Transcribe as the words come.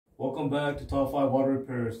Welcome back to Top 5 Water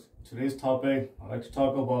Repairs. Today's topic, I'd like to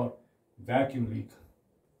talk about vacuum leak.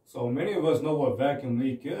 So many of us know what vacuum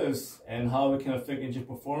leak is and how it can affect engine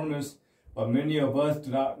performance, but many of us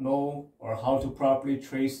do not know or how to properly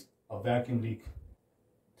trace a vacuum leak.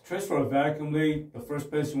 To trace for a vacuum leak, the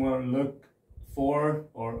first place you want to look for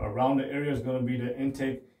or around the area is going to be the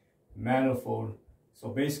intake manifold. So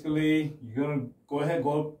basically, you're going to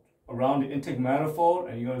go around the intake manifold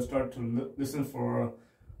and you're going to start to listen for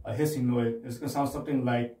a hissing noise. It's going to sound something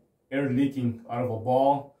like air leaking out of a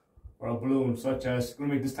ball or a balloon, such as it's going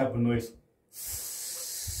to make this type of noise.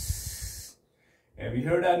 And if you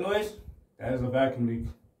hear that noise, that is a vacuum leak.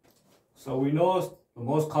 So we know the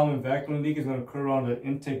most common vacuum leak is going to occur around the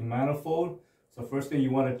intake manifold. So first thing you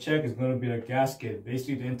want to check is going to be the gasket,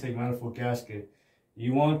 basically the intake manifold gasket.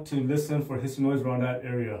 You want to listen for hissing noise around that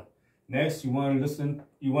area. Next, you want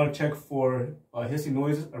to check for hissing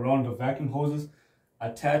noises around the vacuum hoses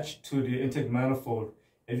attached to the intake manifold.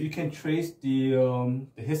 If you can trace the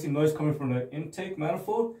hissing noise coming from the intake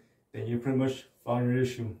manifold, then you pretty much found your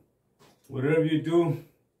issue. Whatever you do,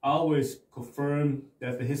 always confirm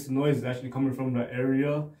that the hissing noise is actually coming from the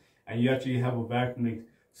area and you actually have a vacuum leak.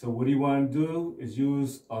 So what you want to do is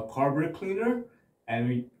use a carburetor cleaner,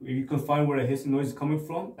 and you can find where the hissing noise is coming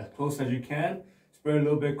from as close as you can. Spray a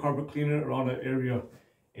little bit of carburetor cleaner around the area.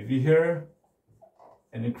 If you hear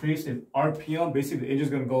an increase in RPM, basically the engine is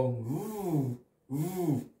going to go woo,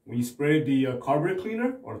 woo. When you spray the carburetor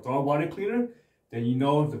cleaner or the throttle body cleaner, then you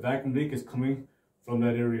know the vacuum leak is coming from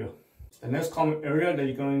that area. The next common area that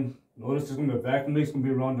you're going to notice is going to be a vacuum leak is going to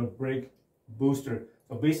be around the brake booster.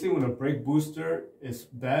 So basically when the brake booster is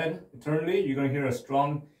bad internally, you're going to hear a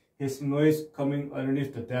strong hissing noise coming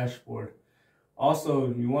underneath the dashboard.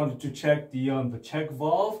 Also, you want to check the check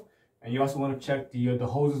valve, and you also want to check the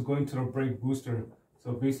hoses going to the brake booster.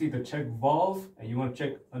 So basically the check valve, and you want to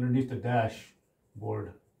check underneath the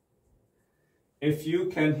dashboard. If you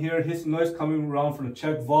can hear hissing noise coming around from the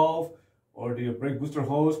check valve or the brake booster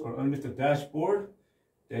hose or underneath the dashboard,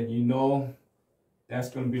 then you know that's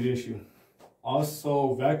going to be the issue.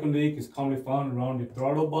 Also, vacuum leak is commonly found around the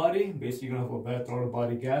throttle body. Basically, you're going to have a bad throttle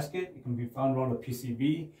body gasket. It can be found around the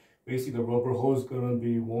PCB. Basically, the rubber hose is going to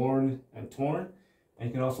be worn and torn. And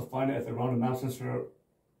you can also find it around the mount sensor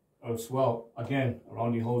as well, again,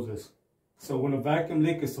 around the hoses. So when a vacuum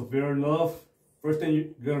leak is severe enough, first thing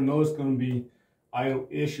you're going to know is going to be idle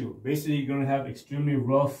issue. Basically, you're going to have extremely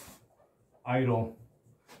rough idle.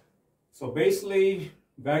 So basically,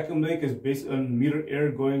 vacuum leak is based on metered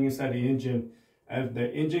air going inside the engine. If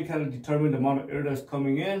the engine can determine the amount of air that's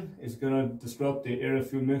coming in, it's going to disrupt the air and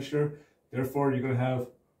fuel mixture. Therefore, you're going to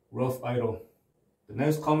have rough idle. The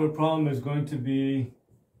next common problem is going to be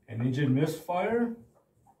an engine misfire.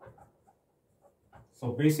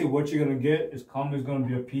 So basically what you're going to get is commonly going to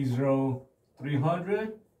be a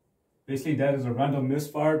P0300. Basically that is a random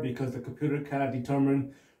misfire because the computer cannot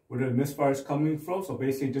determine where the misfire is coming from. So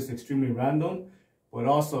basically just extremely random. But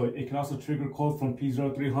also it can also trigger code from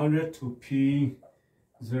P0300 to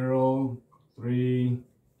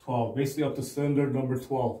P0312. Basically up to cylinder number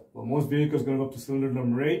 12. But most vehicles are going to go up to cylinder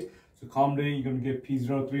number 8. So commonly you're going to get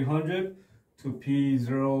P0300 to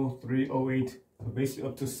P0308. So basically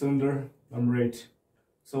up to cylinder number 8.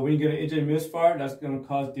 So when you get an engine misfire, that's going to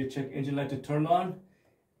cause the check engine light to turn on,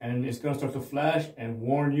 and it's going to start to flash and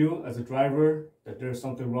warn you as a driver that there's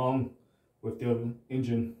something wrong with the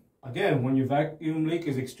engine. Again, when your vacuum leak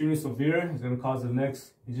is extremely severe, it's going to cause the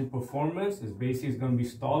next engine performance. It's going to be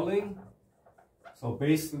stalling. So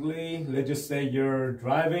basically, let's just say you're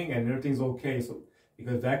driving and everything's okay. So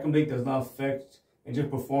because vacuum leak does not affect engine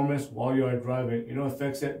performance while you are driving, it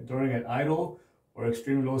affects it during an idle or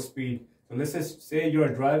extreme low speed. So let's just say you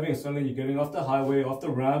are driving and suddenly you're getting off the highway, off the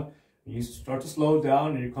ramp, and you start to slow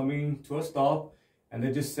down and you're coming to a stop, and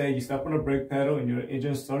they just say you step on the brake pedal and your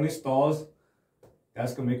engine suddenly stalls.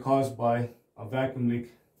 That's going to be caused by a vacuum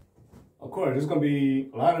leak. Of course, there's going to be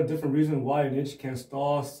a lot of different reasons why an engine can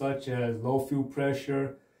stall, such as low fuel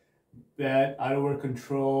pressure, bad idle work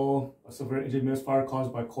control, a severe engine misfire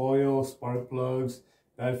caused by coils, spark plugs,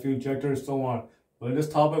 bad fuel injectors, so on. But in this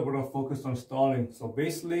topic, we're going to focus on stalling. So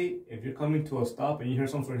basically, if you're coming to a stop and you hear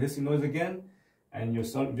some sort of hissing noise again, and your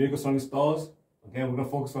vehicle suddenly stalls, again, we're going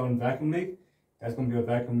to focus on vacuum leak. That's going to be a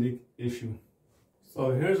vacuum leak issue.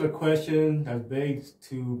 So here's a question that begs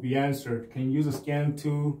to be answered. Can you use a scan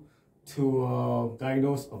tool to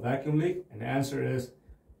diagnose a vacuum leak? And the answer is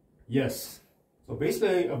yes. So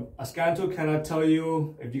basically, a scan tool cannot tell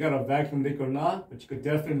you if you got a vacuum leak or not, but you could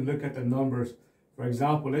definitely look at the numbers. For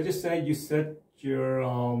example, let's just say you set your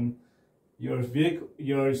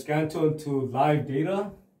scan tool to live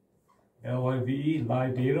data, LIVE,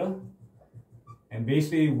 live data. And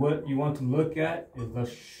basically what you want to look at is the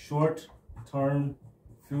short-term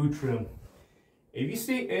fuel trim. If you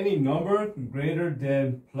see any number greater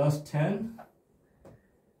than +10,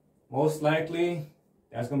 most likely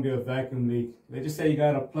that's going to be a vacuum leak. Let's just say you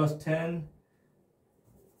got a +10.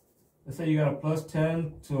 Let's say you got a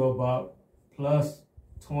 +10 to about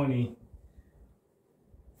 +20.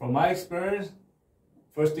 From my experience,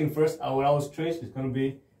 first thing first, what I was traced is going to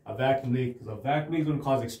be a vacuum leak. Because a vacuum leak is going to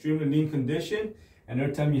cause extremely lean condition. And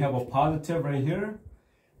every time you have a positive right here,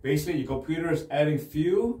 basically your computer is adding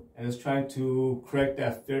fuel and it's trying to correct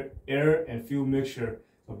that air and fuel mixture.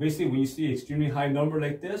 So basically when you see extremely high number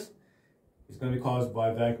like this, it's going to be caused by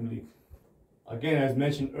a vacuum leak. Again, as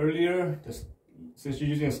mentioned earlier, since you're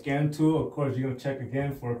using a scan tool, of course you're going to check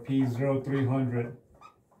again for P0300.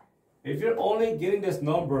 If you're only getting this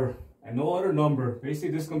number and no other number,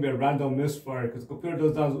 basically this is going to be a random misfire because the computer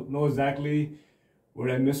does not know exactly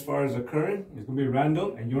where that misfire is occurring. It's going to be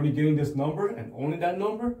random and you're only getting this number and only that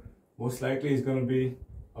number, most likely it's going to be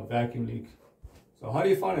a vacuum leak. So how do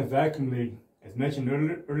you find a vacuum leak? As mentioned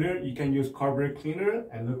earlier, you can use carburetor cleaner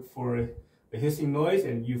and look for the hissing noise,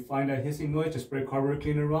 and you find that hissing noise, just spray carburetor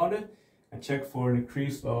cleaner around it and check for an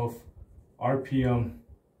increase of RPM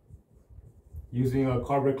using a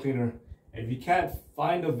carburetor cleaner. If you can't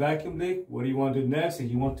find a vacuum leak, what do you want to do next?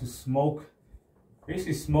 Is you want to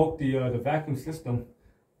basically smoke the vacuum system.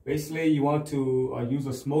 Basically, you want to use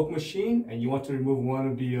a smoke machine and you want to remove one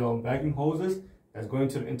of the vacuum hoses that's going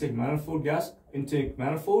to the intake manifold,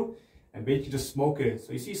 and basically just smoke it.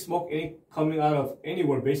 So you see smoke coming out of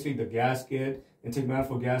anywhere, basically the gasket, intake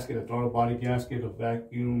manifold gasket, the throttle body gasket, the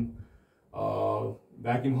vacuum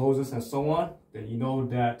hoses, and so on, then you know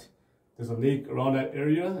that there's a leak around that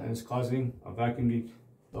area and it's causing a vacuum leak.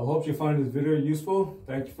 So I hope you find this video useful.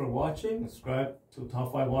 Thank you for watching. Subscribe to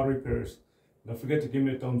Top 5 Water Repairs. Don't forget to give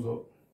me a thumbs up.